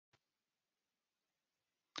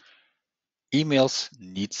Emails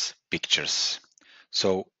needs pictures.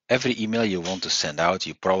 So every email you want to send out,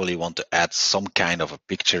 you probably want to add some kind of a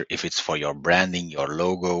picture if it's for your branding, your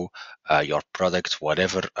logo, your product,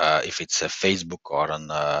 whatever. If it's a Facebook or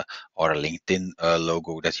a LinkedIn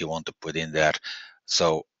logo that you want to put in there.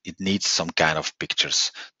 So it needs some kind of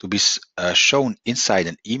pictures to be shown inside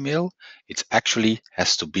an email. It actually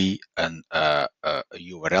has to be a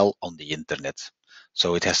URL on the internet.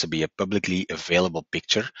 So it has to be a publicly available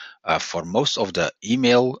picture. For most of the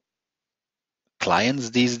email clients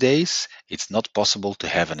these days, it's not possible to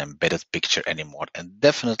have an embedded picture anymore, and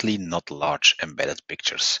definitely not large embedded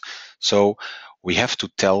pictures. So we have to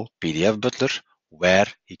tell PDF Butler where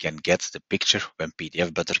he can get the picture when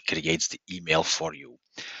PDF Butler creates the email for you.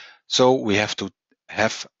 So we have to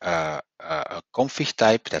have a config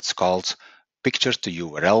type that's called picture to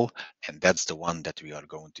URL, and that's the one that we are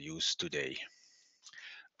going to use today.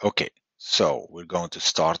 Okay, so we're going to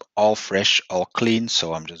start all fresh, all clean.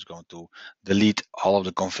 So I'm just going to delete all of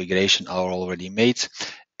the configuration I already made.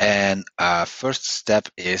 And first step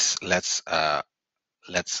is let's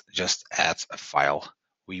just add a file.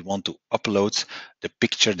 We want to upload the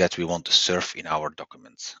picture that we want to serve in our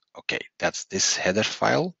document. Okay, that's this header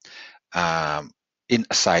file.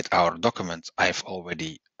 Inside our document, I've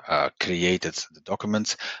already created the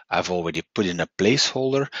document. I've already put in a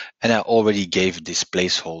placeholder, and I already gave this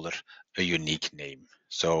placeholder a unique name.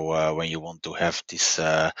 So when you want to have this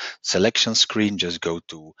selection screen, just go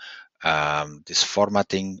to this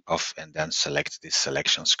formatting of and then select this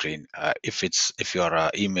selection screen. If your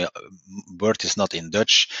email Word is not in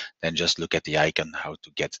Dutch, then just look at the icon how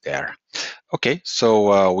to get there. Okay,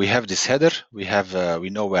 so we have this header. We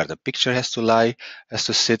know where the picture has to lie, has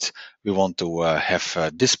to sit. We want to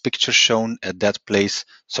have this picture shown at that place.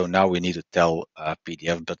 So now we need to tell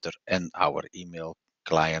PDF Butler and our email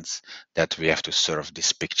clients that we have to serve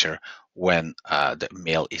this picture when the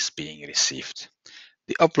mail is being received.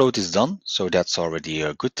 The upload is done, so that's already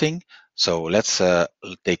a good thing. So let's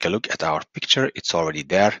take a look at our picture. It's already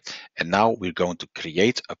there. And now we're going to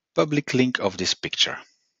create a public link of this picture.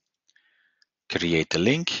 Create the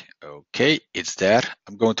link. Okay, it's there.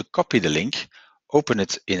 I'm going to copy the link, open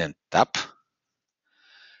it in a tab,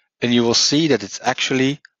 and you will see that it's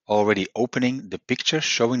actually already opening the picture,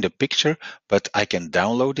 showing the picture, but I can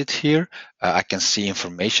download it here. I can see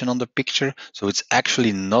information on the picture. So it's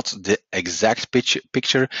actually not the exact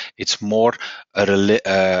picture. It's more a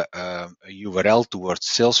URL towards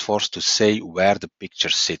Salesforce to say where the picture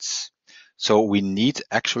sits. So we need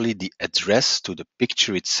actually the address to the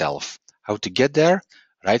picture itself. How to get there?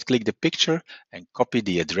 Right-click the picture and copy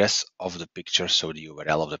the address of the picture, so the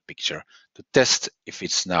URL of the picture. To test if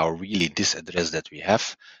it's now really this address that we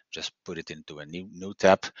have, just put it into a new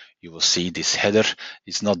tab. You will see this header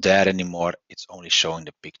is not there anymore. It's only showing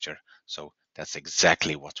the picture. So that's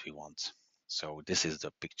exactly what we want. So this is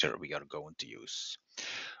the picture we are going to use.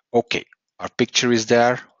 Okay, our picture is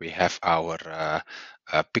there. We have our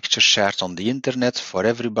picture shared on the internet for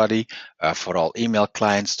everybody, for all email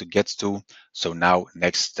clients to get to. So now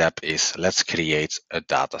next step is let's create a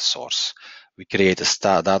data source. We create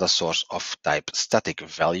a data source of type static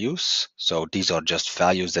values. So these are just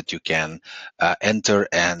values that you can enter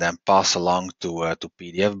and then pass along to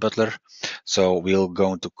PDF Butler. So we're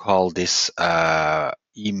going to call this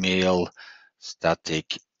email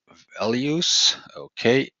static values.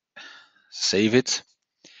 Okay, save it.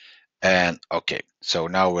 And okay, so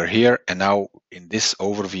now we're here, and now in this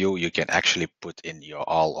overview you can actually put in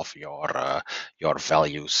all of your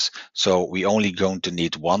values. So we only going to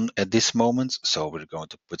need one at this moment, so we're going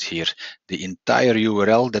to put here the entire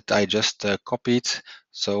URL that I just copied.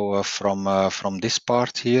 So from this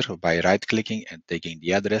part here by right-clicking and taking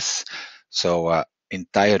the address. So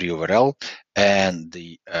entire URL, and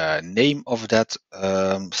the name of that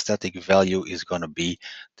static value is going to be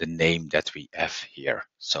the name that we have here.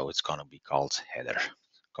 So it's going to be called header.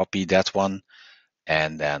 Copy that one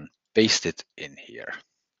and then paste it in here.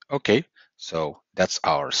 Okay, so that's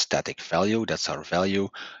our static value. That's our value.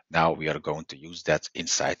 Now we are going to use that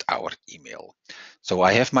inside our email. So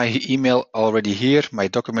I have my email already here. My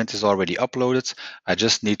document is already uploaded. I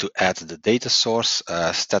just need to add the data source,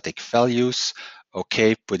 static values.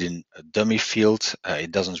 Okay, put in a dummy field.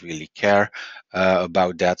 It doesn't really care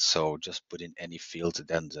about that. So just put in any field,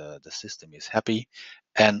 then the system is happy.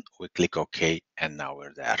 And we click OK, and now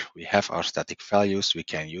we're there. We have our static values. We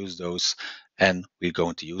can use those, and we're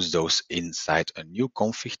going to use those inside a new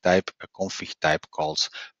config type, a config type called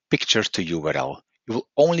picture to URL. You will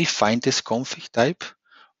only find this config type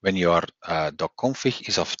when your .config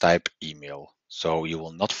is of type email. So you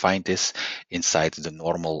will not find this inside the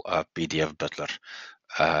normal PDF Butler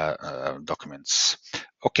documents.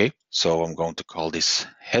 Okay, so I'm going to call this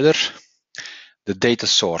header. The data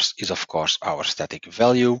source is of course our static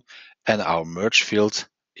value, and our merge field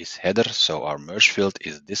is header. So our merge field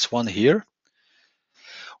is this one here.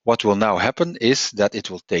 What will now happen is that it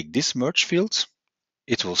will take this merge field.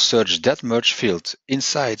 It will search that merge field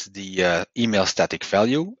inside the email static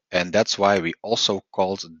value, and that's why we also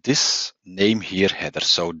called this name here header.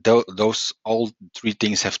 So those all three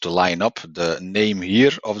things have to line up: the name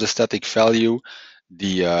here of the static value,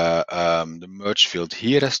 the merge field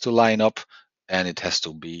here has to line up, and it has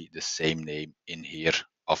to be the same name in here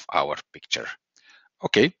of our picture.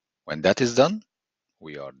 Okay, when that is done,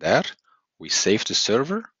 we are there. We save the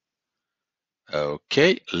server.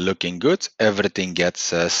 Okay, looking good. Everything gets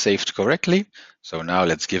saved correctly. So now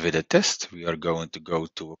let's give it a test. We are going to go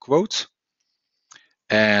to a quote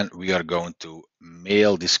and we are going to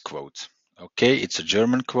mail this quote. Okay, it's a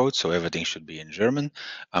German quote, so everything should be in German.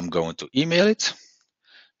 I'm going to email it.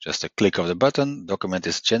 Just a click of the button, document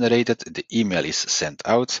is generated, the email is sent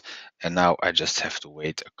out, and now I just have to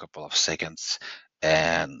wait a couple of seconds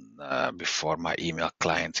and before my email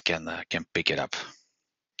client can pick it up.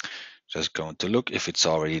 Just going to look if it's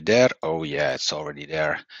already there. Oh yeah, it's already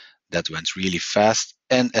there. That went really fast.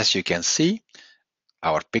 And as you can see,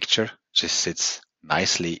 our picture just sits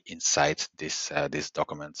nicely inside this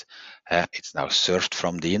document. It's now served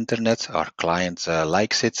from the internet. Our client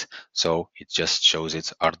likes it, so it just shows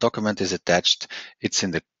it. Our document is attached. It's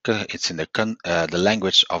in the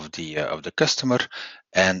language of the customer,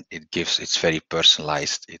 and it's very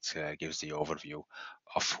personalized. It gives the overview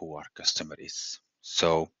of who our customer is.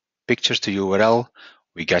 So pictures to URL,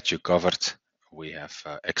 we got you covered. We have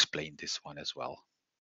explained this one as well.